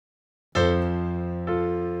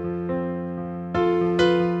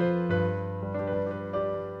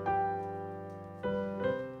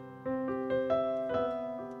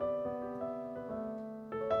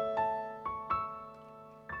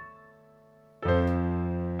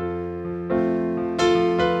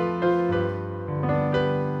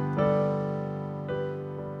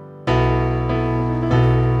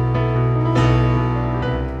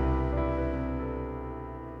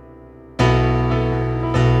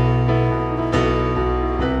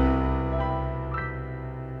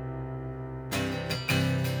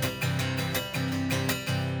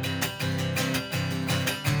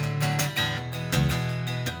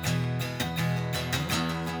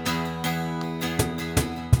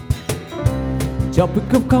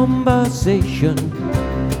topic of conversation,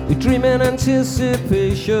 we dream in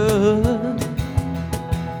anticipation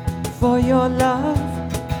for your love.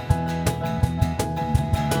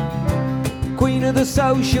 Queen of the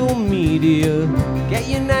social media, get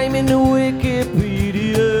your name in the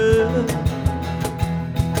Wikipedia.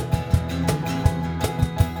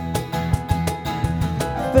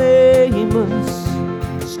 Famous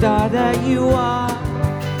star that you are,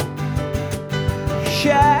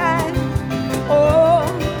 shine on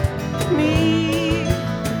me.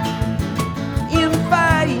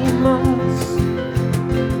 Infamous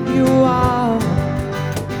you are.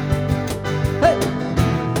 Hey.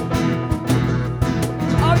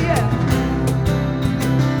 Oh yeah.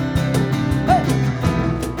 Hey.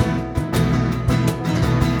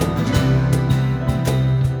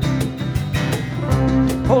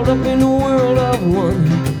 Hold up in a world of one,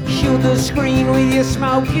 shoot the screen with your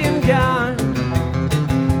smoking gun.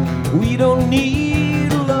 We don't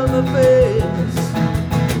need love affairs.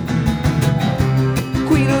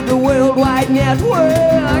 Queen of the worldwide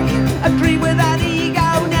network, a dream without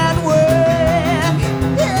ego network.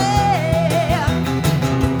 Yeah.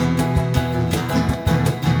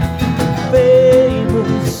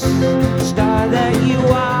 Famous star that you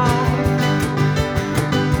are,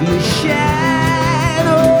 you shine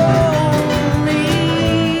on me.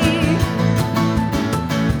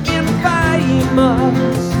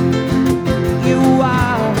 Infamous you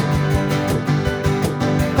are.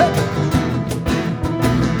 Hey.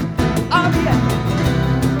 Oh yeah.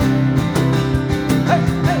 Hey,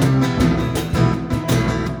 hey.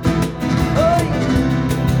 Oh yeah.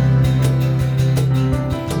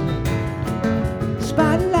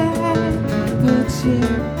 Spotlight puts you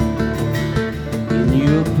in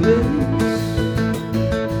your place.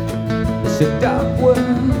 It's a dark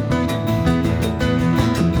world.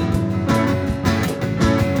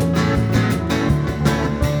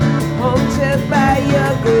 Haunted by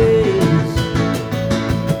your grace,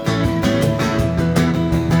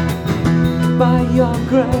 by your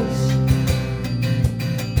grace.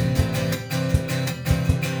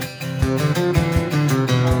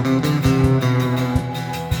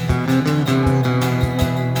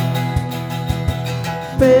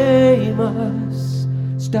 Famous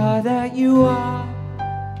star that you are,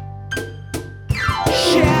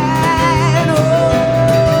 shine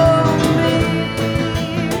on me.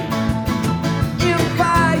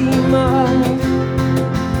 Infamous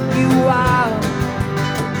you are,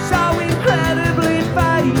 so incredibly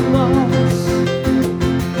famous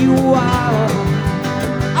you are,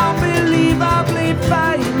 unbelievably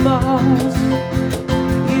famous.